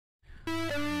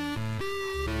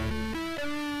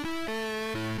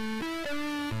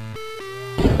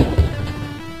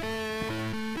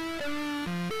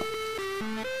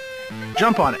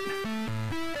Jump on it.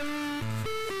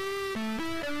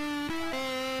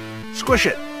 Squish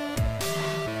it.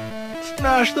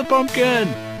 Smash the pumpkin.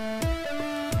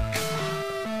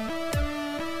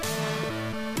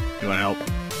 You want to help?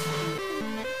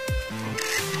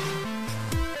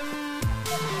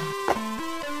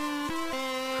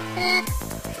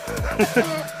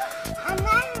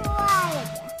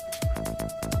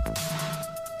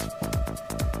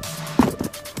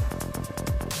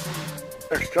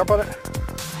 There, jump on it.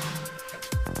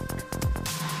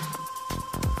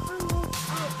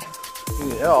 You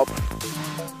need help.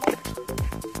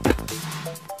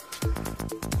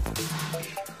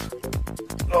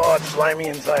 Oh, it's slimy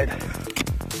inside.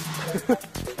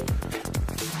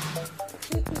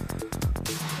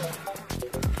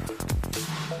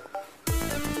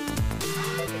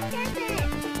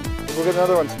 We'll get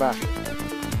another one smashed.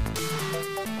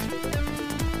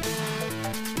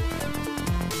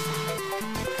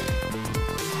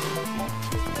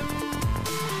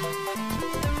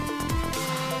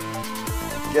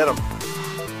 Get him.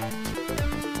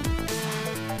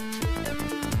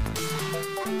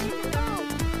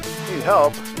 Need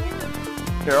help?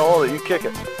 Here, I'll hold it. You kick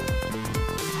it.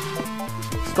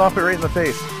 Stomp it right in the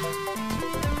face.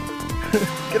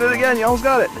 Get it again. You almost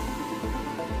got it.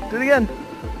 Do it again.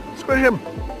 Squish him.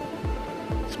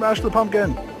 Smash the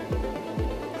pumpkin.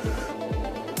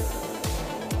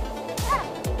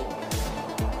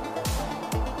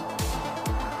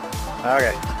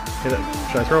 Okay. Hit it.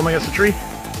 Should I throw him against the tree?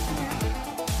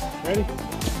 Ready?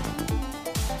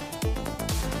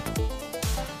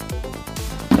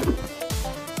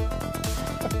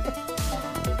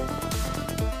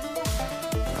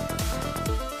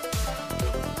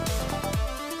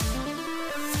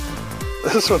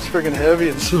 This one's freaking heavy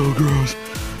and so gross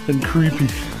and creepy.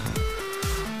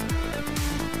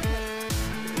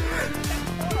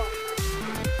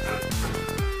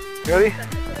 Ready?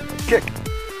 Kick!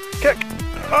 Kick!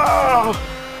 Oh!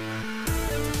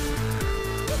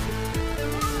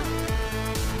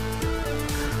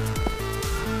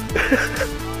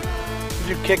 Did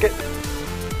you kick it?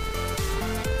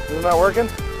 Is it not working?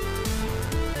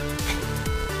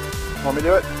 Want me to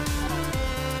do it?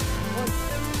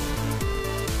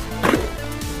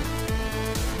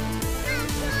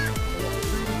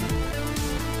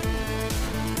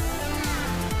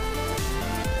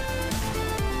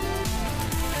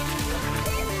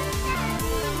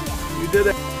 You did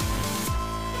it.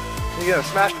 You gonna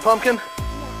smash the pumpkin?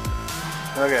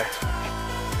 Okay.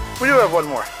 We do have one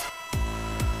more.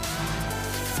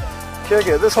 Kick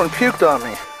it. This one puked on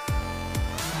me.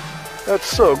 That's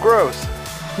so gross.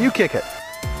 You kick it.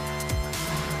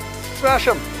 Smash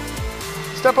him.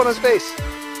 Step on his face.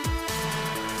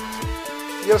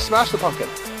 You gotta smash the pumpkin.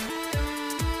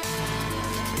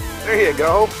 There you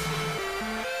go.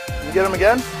 You get him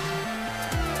again?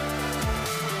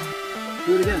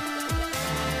 Do it again.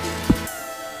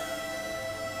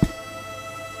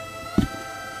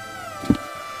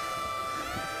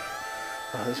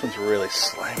 Oh, this one's really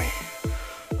slimy.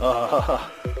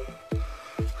 Oh.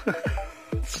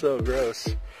 It's so gross.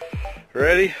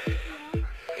 Ready?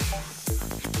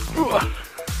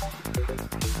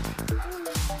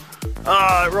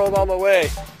 Ah, it rolled all the way.